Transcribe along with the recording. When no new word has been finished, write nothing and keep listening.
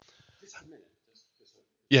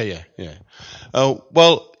Yeah. Oh,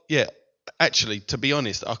 well, yeah. Actually, to be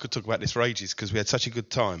honest, I could talk about this for ages because we had such a good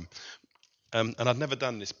time. And I'd never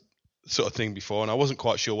done this sort of thing before, and I wasn't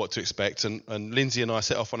quite sure what to expect. And Lindsay and I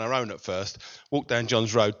set off on our own at first, walked down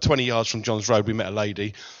John's Road. 20 yards from John's Road, we met a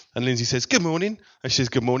lady, and Lindsay says, "Good morning." And she says,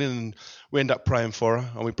 "Good morning." And we end up praying for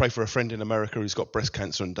her, and we pray for a friend in America who's got breast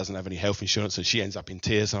cancer and doesn't have any health insurance, and she ends up in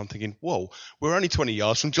tears. And I'm thinking, whoa, we're only 20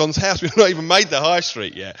 yards from John's house. We've not even made the high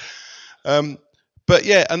street yet. But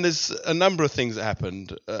yeah, and there's a number of things that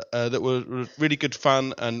happened that were really good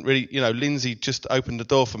fun, and really, Lindsay just opened the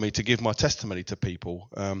door for me to give my testimony to people,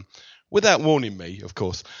 without warning me, of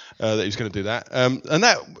course, that he was going to do that, and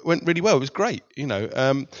that went really well. It was great,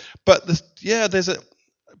 But there's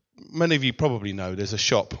many of you probably know there's a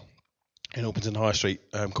shop in Orpington High Street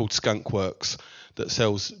called Skunk Works that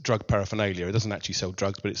sells drug paraphernalia. It doesn't actually sell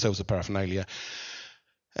drugs, but it sells the paraphernalia.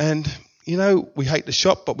 And, we hate the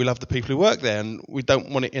shop, but we love the people who work there, and we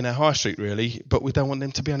don't want it in our high street, really, but we don't want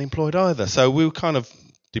them to be unemployed either. So we were kind of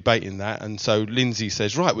debating that, and so Lindsay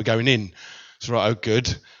says, right, we're going in. It's right, oh,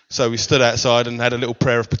 good. So we stood outside and had a little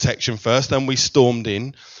prayer of protection first, then we stormed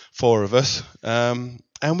in, 4 of us, and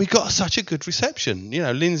we got such a good reception.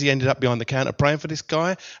 Lindsay ended up behind the counter praying for this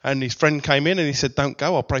guy, and his friend came in and he said, "Don't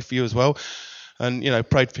go, I'll pray for you as well." And,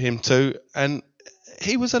 prayed for him too. And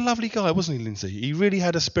he was a lovely guy, wasn't he, Lindsay? He really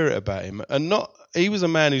had a spirit about him, and he was a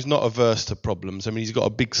man who's not averse to problems. I mean, he's got a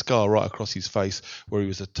big scar right across his face where he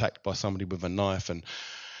was attacked by somebody with a knife, and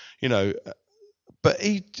you know, but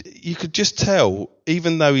you could just tell,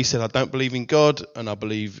 even though he said, "I don't believe in God, and I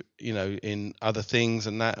believe, in other things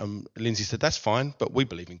and that." And Lindsay said, "That's fine, but we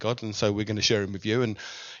believe in God, and so we're going to share him with you, and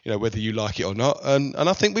whether you like it or not." And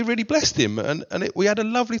I think we really blessed him, and we had a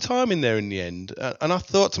lovely time in there in the end. And I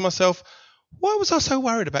thought to myself, why was I so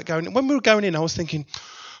worried about going? When we were going in, I was thinking,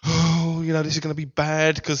 oh, this is going to be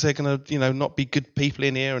bad because they're going to, not be good people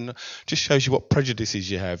in here, and it just shows you what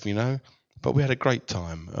prejudices you have, But we had a great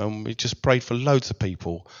time. We just prayed for loads of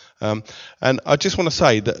people. And I just want to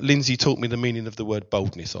say that Lindsay taught me the meaning of the word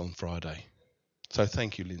boldness on Friday. So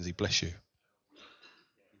thank you, Lindsay. Bless you.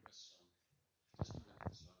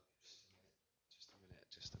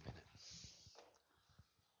 Just a minute.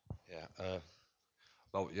 Yeah.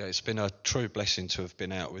 Well, yeah, it's been a true blessing to have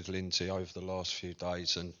been out with Lindsay over the last few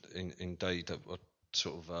days, and indeed,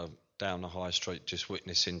 sort of down the high street, just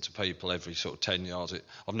witnessing to people every sort of 10 yards.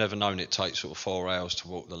 I've never known it take sort of 4 hours to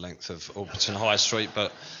walk the length of Orpington High Street,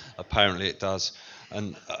 but apparently it does.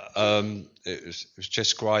 And it was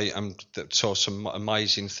just great, and saw some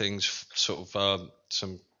amazing things. Sort of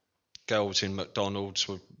some girls in McDonald's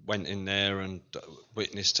went in there and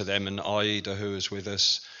witnessed to them, and Aida, who was with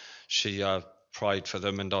us, she prayed for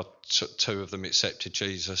them, and 2 of them accepted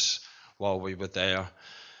Jesus while we were there.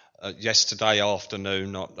 Yesterday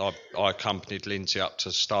afternoon, I accompanied Lindsay up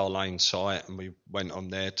to Star Lane site, and we went on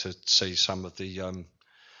there to see some of the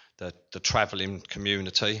travelling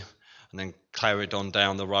community, and then carried on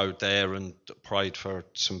down the road there and prayed for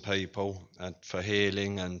some people and for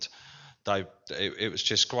healing, and it was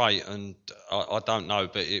just great. And I don't know,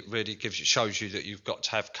 but it really shows you that you've got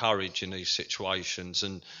to have courage in these situations,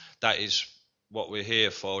 and that is what we're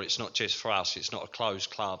here for. It's not just for us, it's not a closed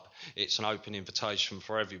club, it's an open invitation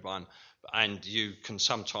for everyone. And you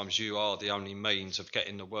are the only means of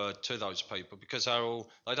getting the word to those people, because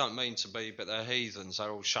they don't mean to be, but they're heathens.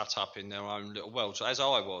 They're all shut up in their own little world, as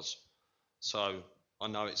I was. So I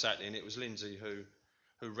know exactly, and it was Lindsay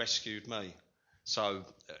who rescued me. So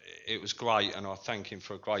it was great, and I thank him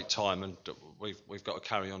for a great time. And we've got to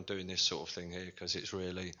carry on doing this sort of thing here, because it's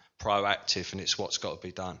really proactive, and it's what's got to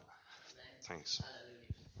be done. Thanks.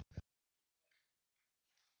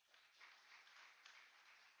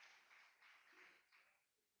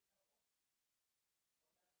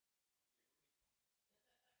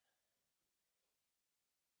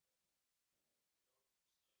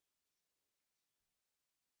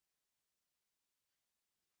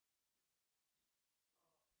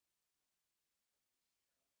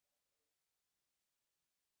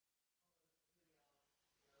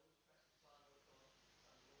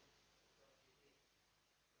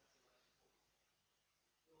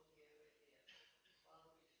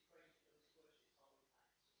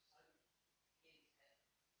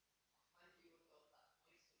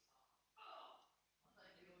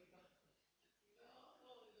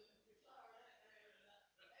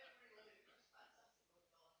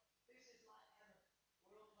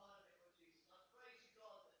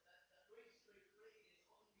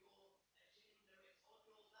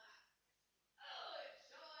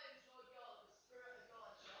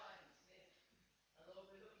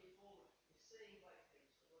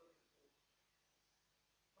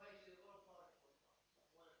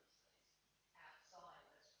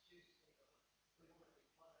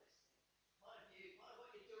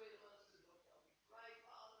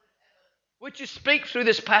 Would you speak through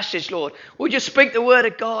this passage, Lord? Would you speak the word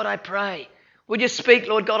of God, I pray? Would you speak,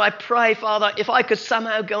 Lord God, I pray, Father, if I could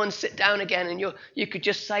somehow go and sit down again and you could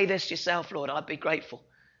just say this yourself, Lord, I'd be grateful.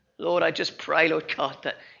 Lord, I just pray, Lord God,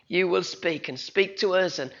 that you will speak and speak to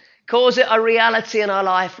us and cause it a reality in our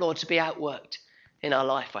life, Lord, to be outworked in our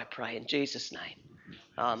life, I pray, in Jesus' name.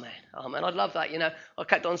 Amen. Amen. I'd love that. I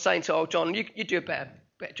kept on saying to old John, you do a better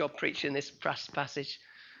job preaching this passage,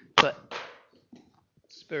 but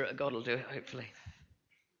Spirit of God will do it, hopefully.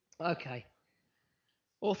 Okay.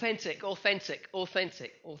 Authentic.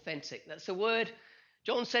 That's the word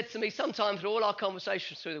John said to me sometimes in all our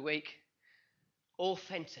conversations through the week.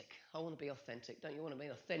 Authentic. I want to be authentic. Don't you want to be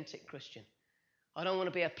an authentic Christian? I don't want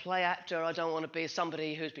to be a play actor. I don't want to be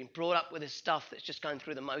somebody who's been brought up with this stuff that's just going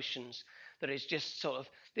through the motions, that is just sort of,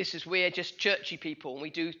 we're just churchy people and we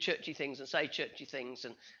do churchy things and say churchy things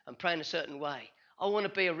and pray in a certain way. I want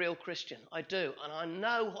to be a real Christian. I do. And I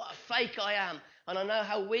know what a fake I am. And I know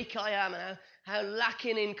how weak I am and how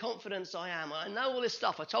lacking in confidence I am. And I know all this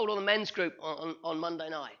stuff. I told all the men's group on Monday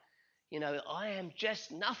night. I am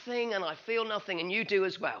just nothing and I feel nothing. And you do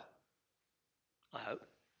as well. I hope.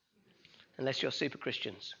 Unless you're super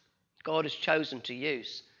Christians. God has chosen to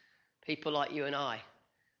use people like you and I.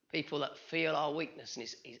 People that feel our weakness. And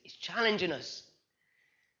he's challenging us.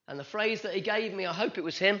 And the phrase that he gave me, I hope it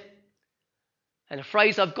was him. And the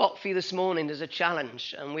phrase I've got for you this morning is a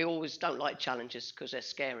challenge. And we always don't like challenges because they're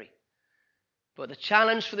scary. But the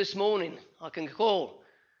challenge for this morning I can call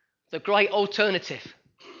the great alternative.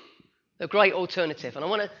 The great alternative. And I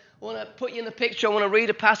want to put you in the picture. I want to read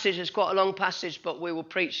a passage. It's quite a long passage, but we will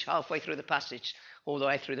preach halfway through the passage, all the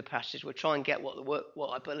way through the passage. We'll try and get what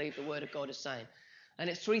I believe the Word of God is saying. And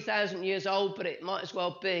it's 3,000 years old, but it might as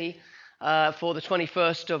well be for the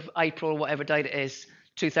 21st of April, whatever date it is,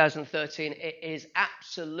 2013. It is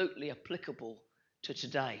absolutely applicable to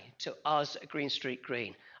today, to us at Green Street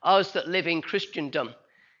Green, us that live in Christendom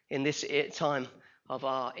in this time of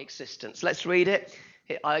our existence. Let's read it.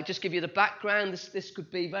 I just give you the background. This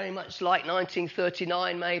could be very much like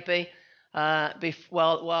 1939, maybe. Like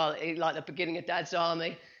the beginning of Dad's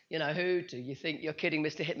Army. Who do you think you're kidding,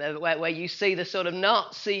 Mr. Hitler? Where you see the sort of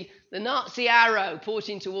Nazi arrow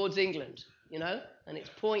pointing towards England, and it's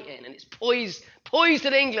pointing and it's poised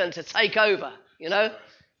at England to take over, Can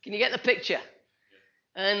you get the picture?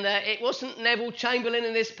 And it wasn't Neville Chamberlain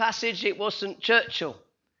in this passage. It wasn't Churchill.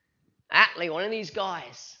 Attlee, one of these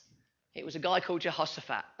guys. It was a guy called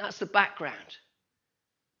Jehoshaphat. That's the background.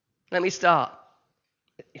 Let me start.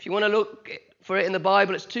 If you want to look for it in the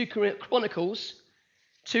Bible, it's 2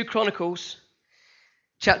 Chronicles,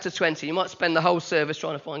 chapter 20. You might spend the whole service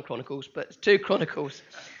trying to find Chronicles, but it's 2 Chronicles,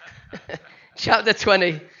 chapter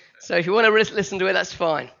 20. So if you want to listen to it, that's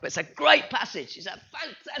fine. But it's a great passage. It's a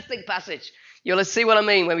fantastic passage. You'll see what I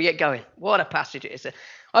mean when we get going. What a passage it is.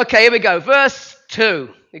 Okay, here we go. Verse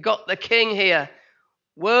 2. We've got the king here.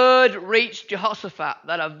 Word reached Jehoshaphat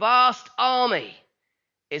that a vast army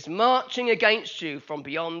is marching against you from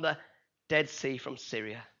beyond the Dead Sea from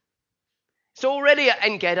Syria. It's already at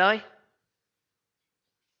En-Gedi.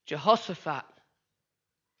 Jehoshaphat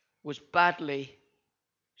was badly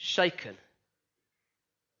shaken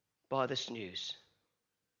by this news.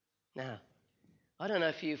 Now, I don't know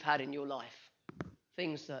if you've had in your life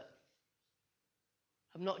things that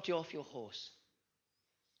have knocked you off your horse.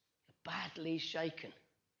 Badly shaken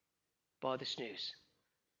by this news.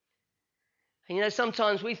 And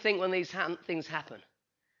sometimes we think when these things happen,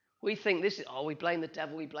 we think we blame the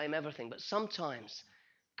devil, we blame everything. But sometimes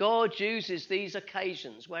God uses these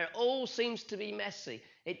occasions where it all seems to be messy.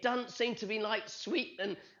 It doesn't seem to be like sweet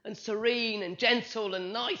and serene and gentle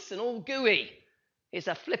and nice and all gooey. It's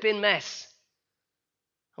a flipping mess.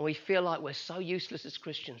 And we feel like we're so useless as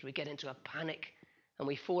Christians. We get into a panic and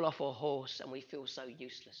we fall off our horse and we feel so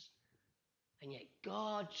useless. And yet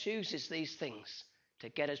God chooses these things to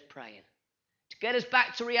get us praying, to get us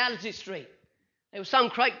back to Reality Street. There was some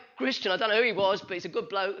great Christian, I don't know who he was, but he's a good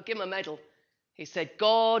bloke, I'll give him a medal. He said,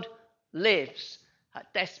 God lives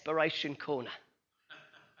at Desperation Corner.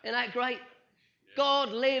 Isn't that great?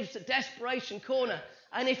 God lives at Desperation Corner.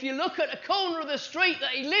 And if you look at the corner of the street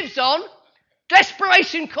that he lives on,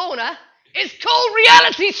 Desperation Corner, it's called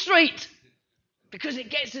Reality Street because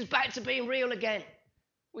it gets us back to being real again.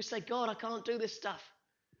 We say, God, I can't do this stuff.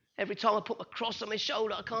 Every time I put my cross on my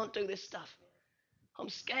shoulder, I can't do this stuff. I'm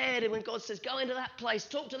scared. And when God says, go into that place,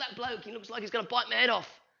 talk to that bloke, he looks like he's going to bite my head off.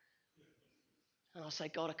 And I say,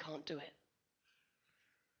 God, I can't do it.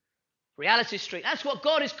 Reality Street. That's what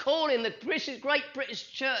God is calling the great British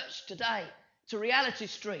church today, to Reality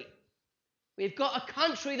Street. We've got a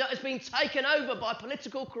country that has been taken over by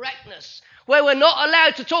political correctness, where we're not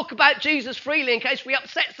allowed to talk about Jesus freely in case we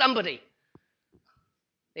upset somebody.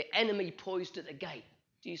 The enemy poised at the gate.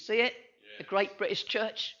 Do you see it? Yeah. The great British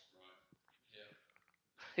church.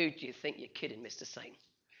 Right. Yeah. Who do you think you're kidding, Mr. Satan?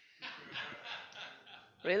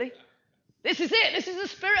 Really? This is it. This is the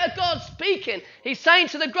Spirit of God speaking. He's saying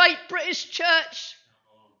to the great British church,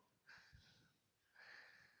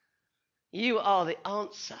 you are the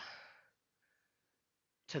answer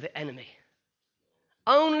to the enemy.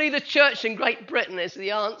 Only the church in Great Britain is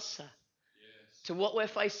the answer to what we're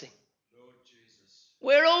facing. Lord Jesus.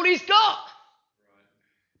 We're all he's got.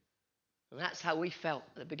 Right. And that's how we felt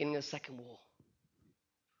at the beginning of the Second War.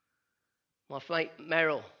 My mate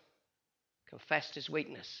Merrill confessed his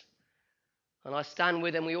weakness. And I stand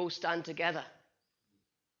with him, we all stand together.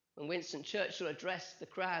 When Winston Churchill addressed the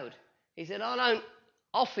crowd, he said, I don't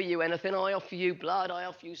offer you anything, I offer you blood, I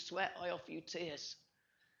offer you sweat, I offer you tears.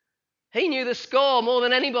 He knew the score more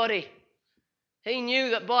than anybody. He knew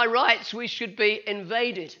that by rights we should be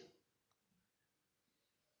invaded.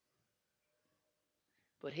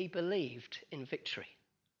 But he believed in victory.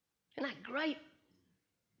 Isn't that great?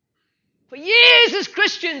 For years as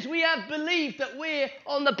Christians, we have believed that we're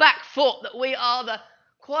on the back foot, that we are the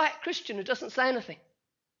quiet Christian who doesn't say anything.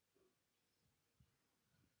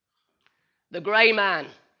 The grey man.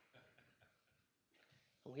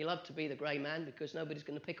 We love to be the grey man because nobody's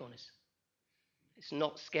going to pick on us. It's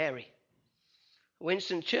not scary.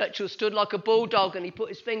 Winston Churchill stood like a bulldog and he put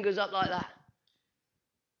his fingers up like that.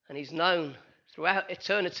 And he's known throughout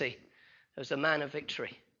eternity as a man of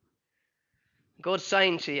victory. God's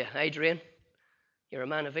saying to you, Adrian, you're a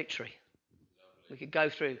man of victory. We could go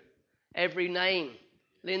through every name.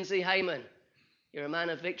 Lindsay Heyman, you're a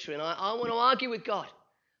man of victory. And I want to argue with God.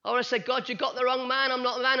 I want to say, God, you got the wrong man. I'm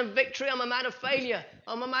not a man of victory. I'm a man of failure.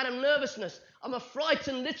 I'm a man of nervousness. I'm a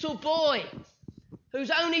frightened little boy who's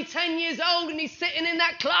only 10 years old and he's sitting in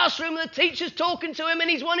that classroom and the teacher's talking to him and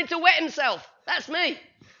he's wanting to wet himself. That's me.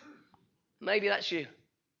 Maybe that's you.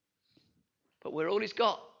 But we're all he's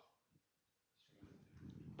got.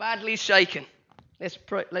 Badly shaken. Let's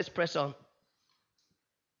press on.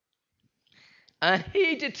 And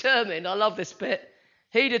he determined, I love this bit,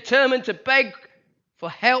 he determined to beg for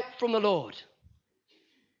help from the Lord.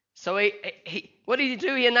 So what did he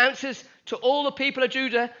do? He announces to all the people of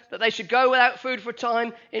Judah that they should go without food for a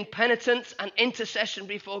time in penitence and intercession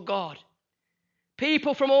before God.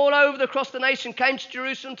 People from all over across the nation came to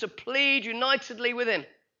Jerusalem to plead unitedly with him.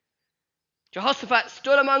 Jehoshaphat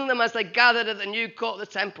stood among them as they gathered at the new court of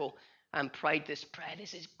the temple and prayed this prayer.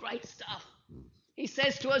 This is great stuff. He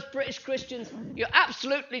says to us British Christians, you're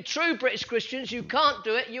absolutely true British Christians. You can't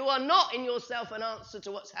do it. You are not in yourself an answer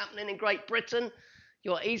to what's happening in Great Britain.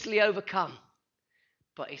 You're easily overcome.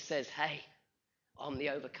 But he says, hey, I'm the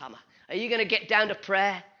overcomer. Are you going to get down to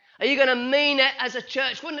prayer? Are you going to mean it as a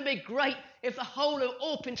church? Wouldn't it be great if the whole of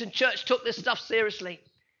Orpington Church took this stuff seriously?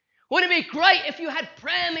 Wouldn't it be great if you had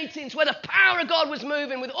prayer meetings where the power of God was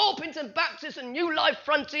moving with Orpington Baptists and New Life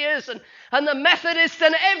Frontiers and the Methodists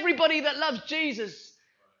and everybody that loves Jesus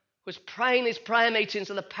was praying these prayer meetings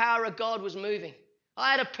and the power of God was moving.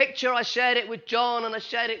 I had a picture, I shared it with John and I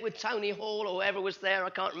shared it with Tony Hall or whoever was there, I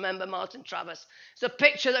can't remember, Martin Travis. It's a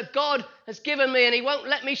picture that God has given me and he won't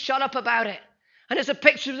let me shut up about it. And it's a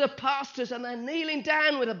picture of the pastors and they're kneeling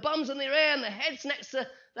down with the bums in their ear and their heads next to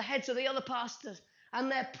the heads of the other pastors. And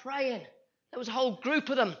they're praying. There was a whole group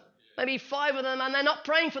of them, maybe 5 of them, and they're not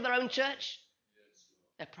praying for their own church.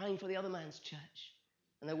 They're praying for the other man's church.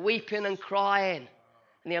 And they're weeping and crying.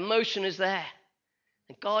 And the emotion is there.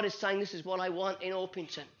 And God is saying, this is what I want in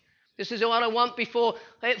Orpington. This is what I want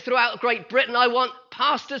throughout Great Britain. I want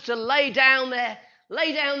pastors to lay down their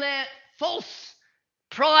false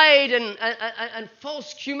pride and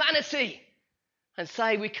false humanity and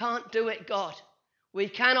say, we can't do it, God. We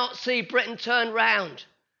cannot see Britain turn round.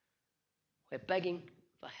 We're begging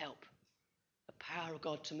for help. The power of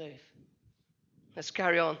God to move. Let's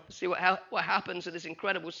carry on. See what happens in this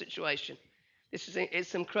incredible situation.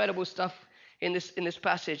 It's incredible stuff in this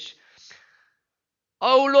passage.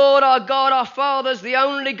 O Lord, our God, our fathers, the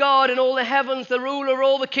only God in all the heavens, the ruler of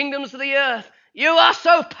all the kingdoms of the earth. You are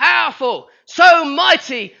so powerful, so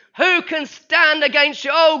mighty. Who can stand against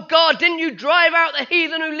you? Oh God, didn't you drive out the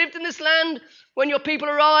heathen who lived in this land? When your people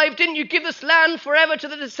arrived, didn't you give this land forever to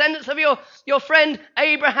the descendants of your friend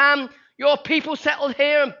Abraham? Your people settled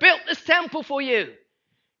here and built this temple for you.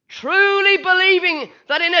 Truly believing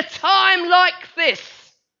that in a time like this,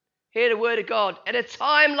 hear the word of God, at a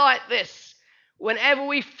time like this, whenever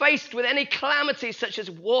we're faced with any calamity such as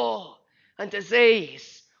war and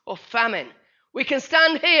disease or famine, we can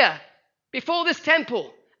stand here before this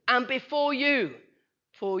temple, and before you,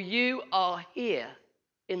 for you are here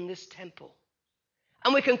in this temple.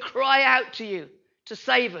 And we can cry out to you to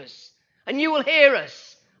save us, and you will hear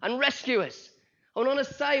us and rescue us. I want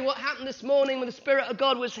to say what happened this morning when the Spirit of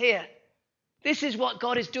God was here. This is what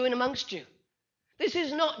God is doing amongst you. This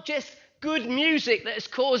is not just good music that is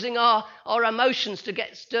causing our emotions to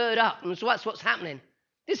get stirred up, and so that's what's happening.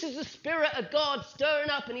 This is the Spirit of God stirring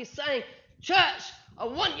up, and he's saying, church, I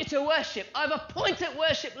want you to worship. I've appointed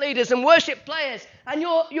worship leaders and worship players, and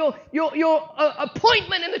your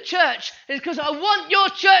appointment in the church is because I want your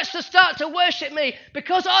church to start to worship me,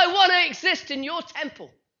 because I want to exist in your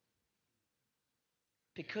temple.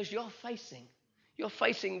 Because you're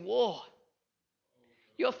facing war.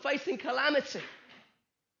 You're facing calamity.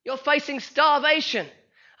 You're facing starvation.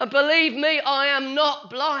 And believe me, I am not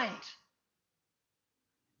blind.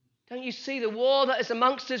 Don't you see the war that is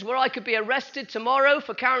amongst us, where I could be arrested tomorrow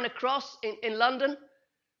for carrying a cross in London?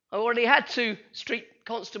 I already had 2 street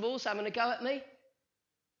constables having a go at me,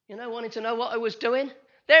 wanting to know what I was doing.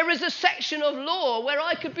 There is a section of law where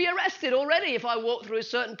I could be arrested already if I walked through a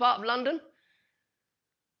certain part of London.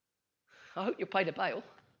 I hope you paid a bail.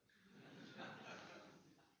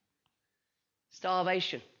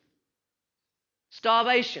 Starvation.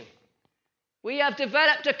 We have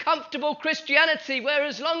developed a comfortable Christianity where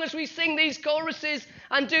as long as we sing these choruses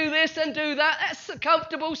and do this and do that, that's the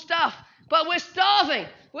comfortable stuff. But we're starving.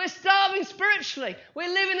 We're starving spiritually.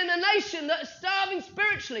 We're living in a nation that is starving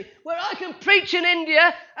spiritually, where I can preach in India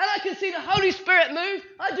and I can see the Holy Spirit move.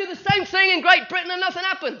 I do the same thing in Great Britain and nothing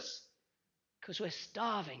happens. Because we're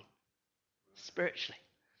starving spiritually.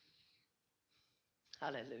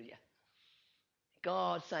 Hallelujah.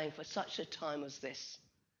 God saying, for such a time as this,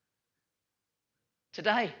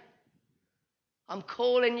 today, I'm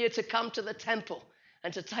calling you to come to the temple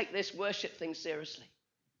and to take this worship thing seriously.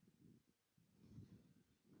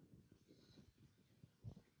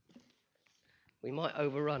 We might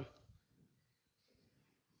overrun.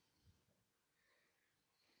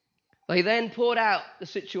 They then poured out the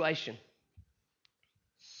situation.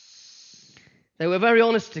 They were very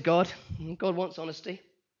honest to God. God wants honesty.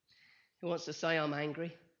 He wants to say, I'm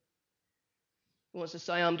angry. He wants to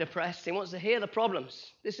say, I'm depressed. He wants to hear the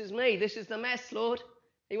problems. This is me. This is the mess, Lord.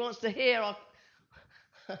 He wants to hear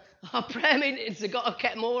our prayer meetings have got to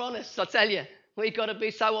get more honest, I tell you. We've got to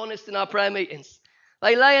be so honest in our prayer meetings.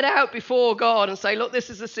 They lay it out before God and say, look,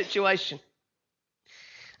 this is the situation.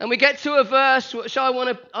 And we get to a verse which I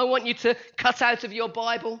want you to cut out of your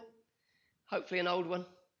Bible, hopefully an old one.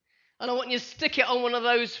 And I want you to stick it on one of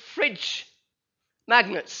those fridge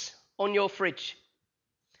magnets on your fridge.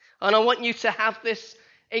 And I want you to have this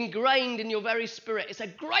ingrained in your very spirit. It's a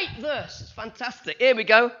great verse. It's fantastic. Here we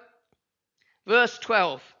go. Verse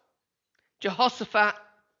 12. Jehoshaphat,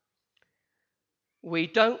 we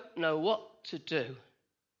don't know what to do,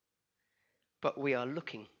 but we are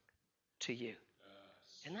looking to you.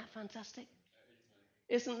 Isn't that fantastic?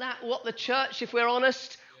 Isn't that what the church, if we're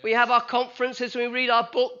honest, we have our conferences, we read our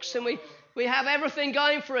books, and we have everything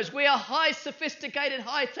going for us. We are high sophisticated,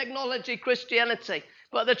 high technology Christianity.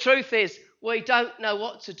 But the truth is, we don't know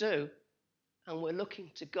what to do, and we're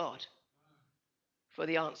looking to God for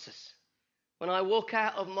the answers. When I walk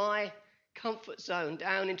out of my comfort zone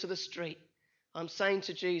down into the street, I'm saying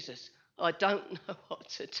to Jesus, I don't know what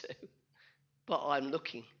to do, but I'm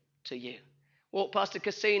looking to you. Walk past a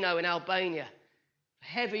casino in Albania,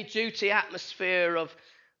 heavy duty atmosphere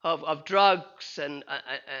of drugs and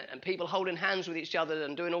people holding hands with each other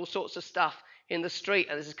and doing all sorts of stuff in the street,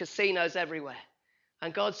 and there's casinos everywhere.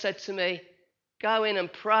 And God said to me, go in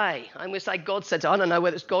and pray. I'm going to say God said, I don't know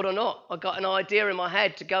whether it's God or not. I got an idea in my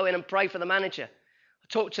head to go in and pray for the manager. I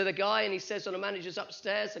talked to the guy and he says, the manager's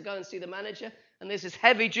upstairs. I go and see the manager. And there's this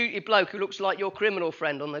heavy duty bloke who looks like your criminal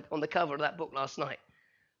friend on the cover of that book last night.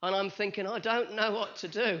 And I'm thinking, I don't know what to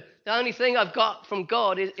do. The only thing I've got from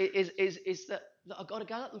God is that I've got to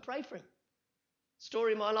go up and pray for him.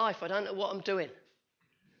 Story of my life. I don't know what I'm doing.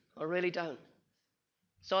 I really don't.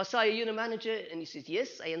 So I say, are you the manager? And he says,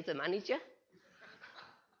 yes, I am the manager.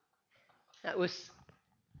 I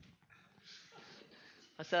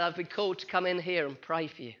said, I've been called to come in here and pray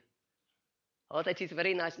for you. Oh, that is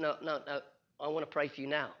very nice. No, I want to pray for you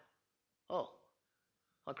now. Oh.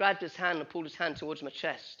 I grabbed his hand and pulled his hand towards my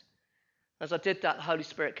chest. As I did that, the Holy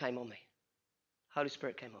Spirit came on me. Holy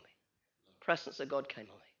Spirit came on me. The presence of God came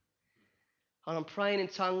on me. And I'm praying in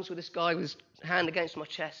tongues with this guy with his hand against my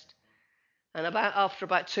chest. And after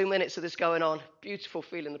about 2 minutes of this going on, beautiful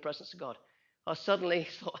feeling the presence of God, I suddenly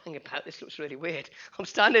thought, hang about, this looks really weird. I'm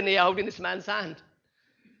standing here holding this man's hand.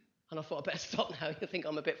 And I thought, I better stop now. You think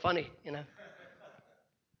I'm a bit funny,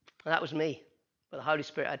 And that was me. But the Holy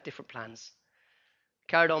Spirit had different plans.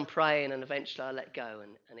 Carried on praying, and eventually I let go,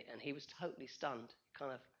 and he was totally stunned.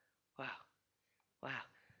 Kind of, wow.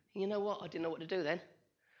 And you know what? I didn't know what to do then.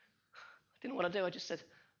 I didn't know what to do. I just said,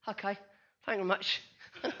 okay, thank you very much.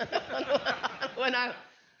 I went out.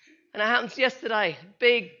 And it happened yesterday.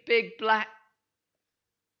 Big black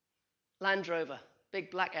Land Rover.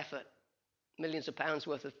 Big black effort. Millions of pounds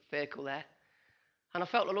worth of vehicle there. And I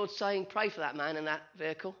felt the Lord saying, pray for that man in that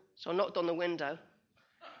vehicle. So I knocked on the window.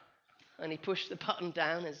 And he pushed the button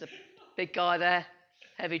down. There's a big guy there,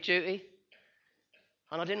 heavy duty.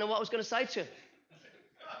 And I didn't know what I was going to say to him.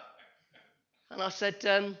 And I said,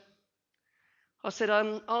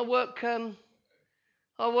 I'll work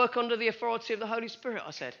under the authority of the Holy Spirit,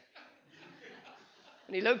 I said.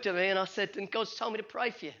 And he looked at me and I said, and God's told me to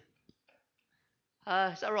pray for you.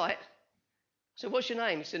 Is that right? I said, what's your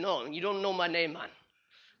name? He said, no, you don't know my name, man.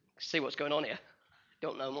 See what's going on here. You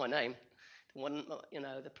don't know my name.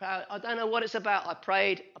 I don't know what it's about. I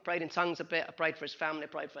prayed in tongues a bit. I prayed for his family. I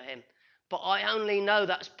prayed for him. But I only know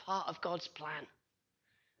that's part of God's plan.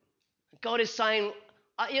 God is saying,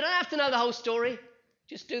 you don't have to know the whole story.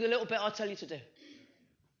 Just do the little bit I tell you to do.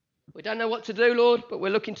 We don't know what to do, Lord, but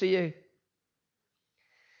we're looking to you.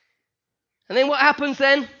 And then what happens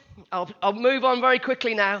then? I'll move on very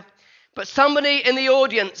quickly now. But somebody in the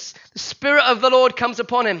audience, the Spirit of the Lord comes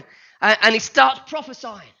upon him, and he starts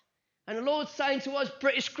prophesying. And the Lord's saying to us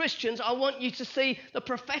British Christians, I want you to see the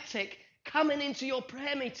prophetic coming into your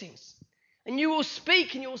prayer meetings. And you will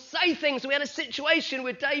speak and you will say things. We had a situation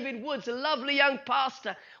with David Woods, a lovely young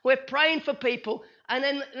pastor. We're praying for people, and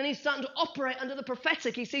then he's starting to operate under the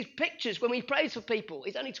prophetic. He sees pictures when he prays for people.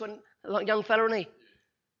 He's only a young fella, isn't he?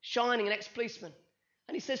 Shining, an ex-policeman.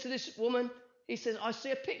 And he says to this woman, he says, I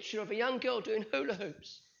see a picture of a young girl doing hula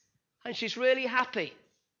hoops. And she's really happy.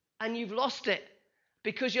 And you've lost it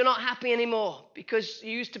because you're not happy anymore. Because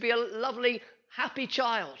you used to be a lovely, happy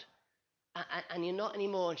child. And you're not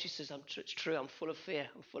anymore. And she says, it's true, I'm full of fear.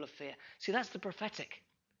 See, that's the prophetic.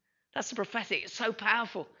 That's the prophetic. It's so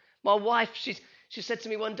powerful. My wife, she said to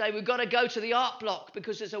me one day, we've got to go to the art block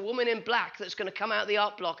because there's a woman in black that's going to come out of the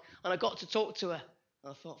art block. And I got to talk to her.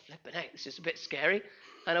 And I thought, flipping heck, this is a bit scary.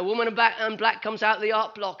 And a woman in black comes out of the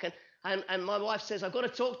art block. And my wife says, I've got to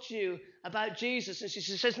talk to you about Jesus. And she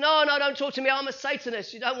says, no, don't talk to me. I'm a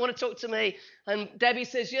Satanist. You don't want to talk to me. And Debbie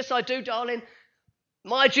says, yes, I do, darling.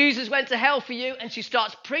 My Jesus went to hell for you. And she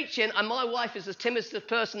starts preaching. And my wife is the timidest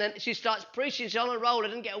person. And she starts preaching. She's on a roll. I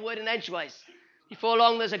didn't get a word in edgeways. Before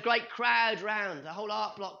long, there's a great crowd round. The whole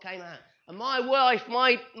art block came out. And my wife,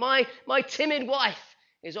 my timid wife,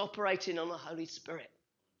 is operating on the Holy Spirit.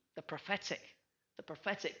 The prophetic.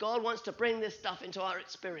 God wants to bring this stuff into our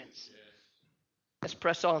experience. Yes. Let's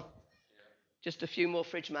press on. Just a few more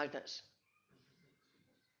fridge magnets.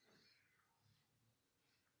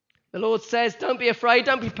 The Lord says, don't be afraid.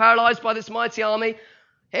 Don't be paralyzed by this mighty army.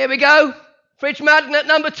 Here we go. Fridge magnet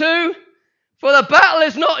number 2. For the battle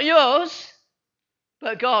is not yours,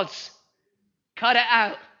 but God's. Cut it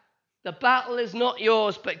out. The battle is not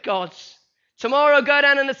yours, but God's. Tomorrow go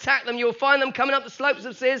down and attack them. You'll find them coming up the slopes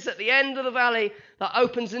of Ziz at the end of the valley that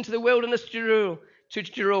opens into the wilderness to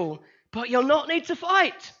Jeruel. But you'll not need to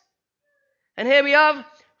fight. And here we have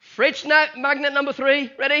fridge magnet number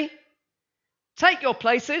 3. Ready? Take your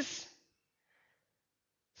places.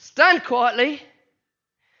 Stand quietly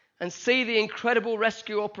and see the incredible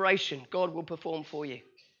rescue operation God will perform for you.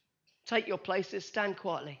 Take your places. Stand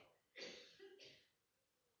quietly.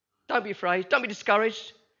 Don't be afraid. Don't be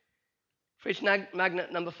discouraged. Fridge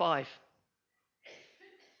magnet number 5.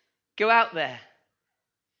 Go out there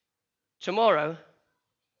tomorrow,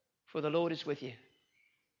 for the Lord is with you.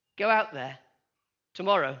 Go out there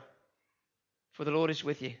tomorrow, for the Lord is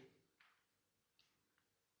with you.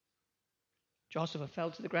 Jehoshaphat fell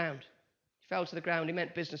to the ground. He fell to the ground. He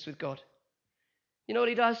meant business with God. You know what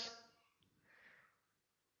he does?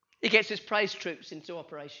 He gets his praise troops into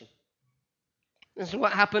operation. This is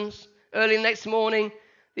what happens. Early the next morning,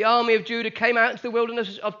 the army of Judah came out into the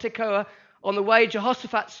wilderness of Tekoa. On the way,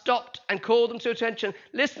 Jehoshaphat stopped and called them to attention.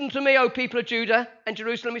 Listen to me, O people of Judah and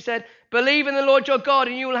Jerusalem, he said. Believe in the Lord your God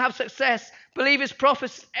and you will have success. Believe his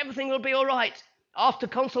prophets, everything will be all right. After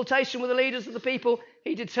consultation with the leaders of the people,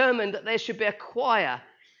 he determined that there should be a choir.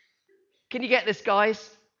 Can you get this, guys?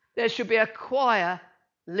 There should be a choir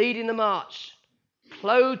leading the march,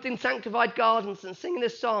 clothed in sanctified gardens and singing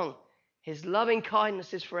this song. His loving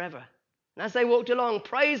kindness is forever. And as they walked along,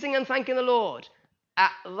 praising and thanking the Lord,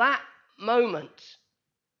 at that moment,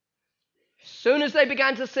 as soon as they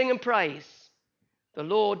began to sing and praise, the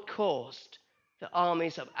Lord caused the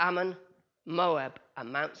armies of Ammon, Moab,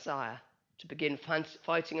 and Mount Seir to begin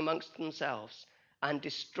fighting amongst themselves and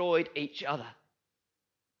destroyed each other.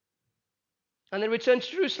 And they returned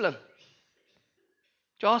to Jerusalem.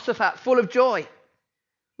 Jehoshaphat, full of joy,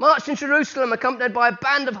 marched in Jerusalem accompanied by a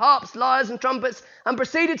band of harps, lyres and trumpets, and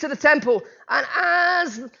proceeded to the temple. And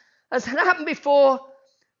as had happened before,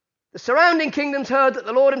 the surrounding kingdoms heard that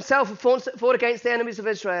the Lord himself had fought against the enemies of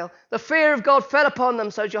Israel. The fear of God fell upon them,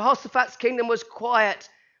 so Jehoshaphat's kingdom was quiet,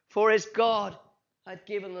 for his God had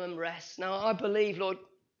given them rest. Now I believe, Lord,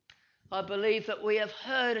 that we have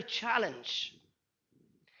heard a challenge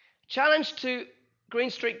to Green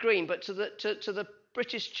Street Green, but to the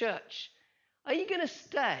British church. Are you going to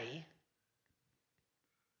stay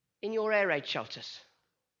in your air raid shelters?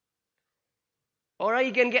 Or are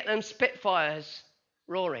you going to get them Spitfires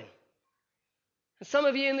roaring? And some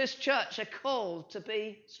of you in this church are called to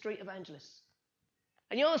be street evangelists.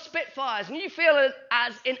 And you're the Spitfires, and you feel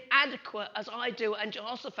as inadequate as I do and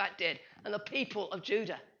Jehoshaphat did and the people of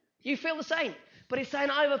Judah. You feel the same. But he's saying,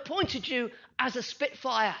 I've appointed you as a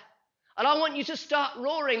Spitfire. And I want you to start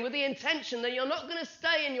roaring with the intention that you're not going to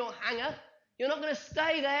stay in your hangar. You're not going to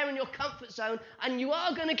stay there in your comfort zone. And you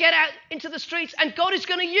are going to get out into the streets. And God is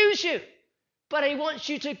going to use you. But he wants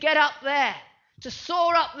you to get up there. To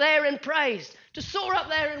soar up there in praise. To soar up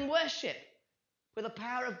there in worship. With the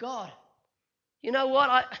power of God. You know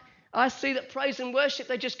what? I see that praise and worship,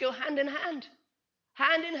 they just go hand in hand.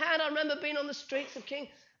 Hand in hand. I remember being on the streets of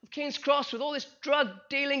King's Cross with all this drug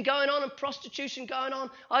dealing going on and prostitution going on.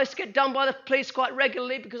 I used to get done by the police quite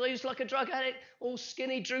regularly because I used to look like a drug addict, all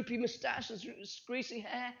skinny, droopy moustaches, greasy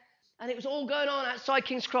hair. And it was all going on outside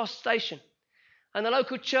King's Cross station. And the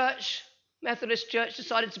local church, Methodist church,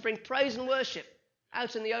 decided to bring praise and worship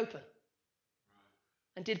out in the open.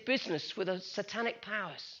 And did business with the satanic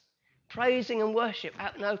powers. Praising and worship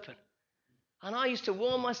out in the open. And I used to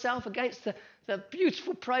warn myself against the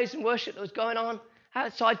beautiful praise and worship that was going on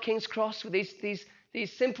outside King's Cross with these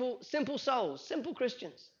simple souls, simple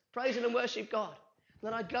Christians, praising and worship God.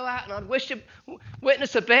 And then I'd go out and I'd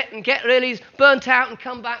witness a bit and get really burnt out and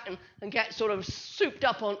come back and get sort of souped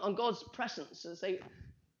up on God's presence as they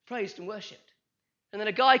praised and worshipped. And then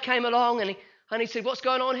a guy came along and he said, what's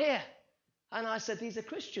going on here? And I said, these are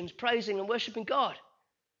Christians praising and worshiping God.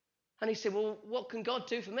 And he said, well, what can God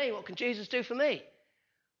do for me? What can Jesus do for me?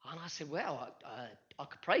 And I said, well, I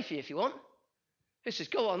could pray for you if you want. He says,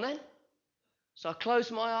 go on then. So I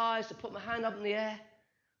closed my eyes, I put my hand up in the air,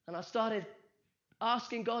 and I started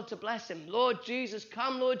asking God to bless him. Lord Jesus,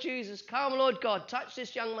 come, Lord Jesus, come, Lord God, touch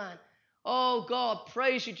this young man. Oh God,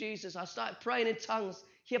 praise you, Jesus. I started praying in tongues.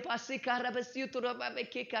 I could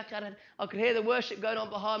hear the worship going on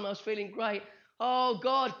behind me. I was feeling great. Oh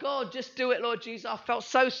God, just do it, Lord Jesus. I felt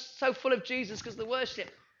so full of Jesus because of the worship.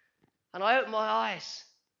 And I opened my eyes.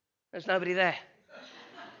 There's nobody there.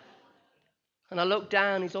 And I looked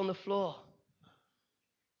down, he's on the floor.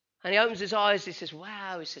 And he opens his eyes, he says,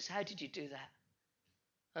 wow, he says, how did you do that?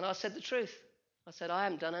 And I said the truth. I said, I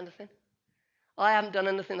haven't done anything. I haven't done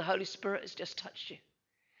anything, the Holy Spirit has just touched you.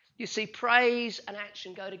 You see, praise and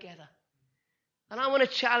action go together. And I want to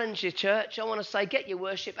challenge you, church. I want to say, get your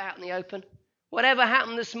worship out in the open. Whatever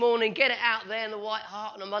happened this morning, get it out there in the White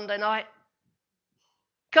Hart on a Monday night.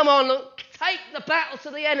 Come on, look, take the battle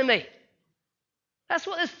to the enemy. That's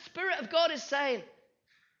what the Spirit of God is saying.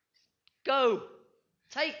 Go.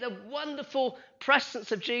 Take the wonderful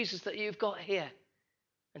presence of Jesus that you've got here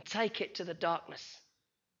and take it to the darkness.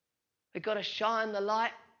 We've got to shine the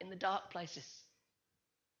light in the dark places.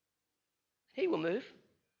 He will move.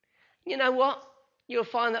 You know what? You'll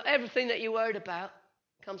find that everything that you're worried about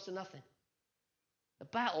comes to nothing. The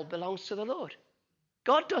battle belongs to the Lord.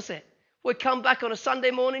 God does it. We come back on a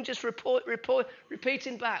Sunday morning just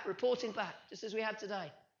repeating back, reporting back, just as we have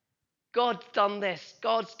today. God's done this,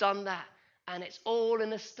 God's done that, and it's all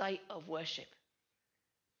in a state of worship.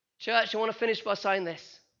 Church, I want to finish by saying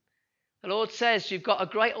this. The Lord says you've got a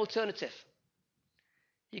great alternative.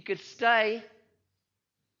 You could stay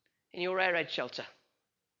in your air raid shelter.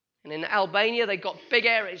 And in Albania, they've got big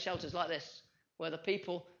air raid shelters like this, where the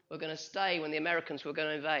people were going to stay when the Americans were going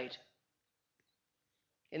to invade.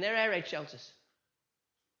 In their air raid shelters.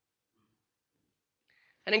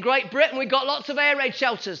 And in Great Britain, we've got lots of air raid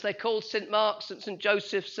shelters. They're called St. Mark's and St.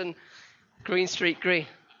 Joseph's and Green Street Green.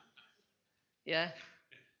 Yeah?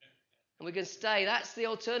 And we can stay. That's the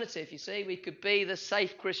alternative, you see. We could be the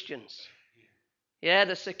safe Christians. Yeah,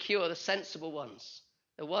 the secure, the sensible ones.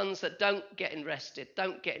 The ones that don't get arrested,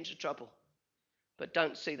 don't get into trouble, but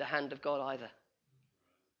don't see the hand of God either.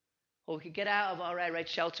 Or we could get out of our air raid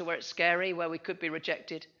shelter where it's scary, where we could be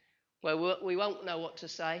rejected, where we won't know what to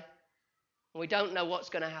say, and we don't know what's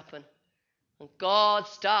going to happen. And God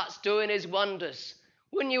starts doing his wonders.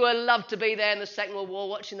 Wouldn't you have loved to be there in the Second World War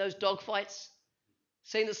watching those dogfights?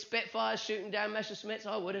 Seen the Spitfires shooting down Messerschmitts?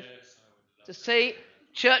 I would have. To see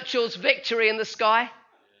Churchill's victory in the sky?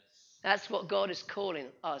 That's what God is calling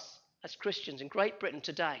us as Christians in Great Britain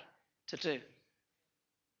today to do.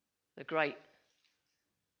 The great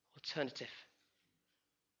alternative.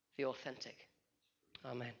 The authentic.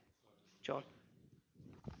 Amen. John.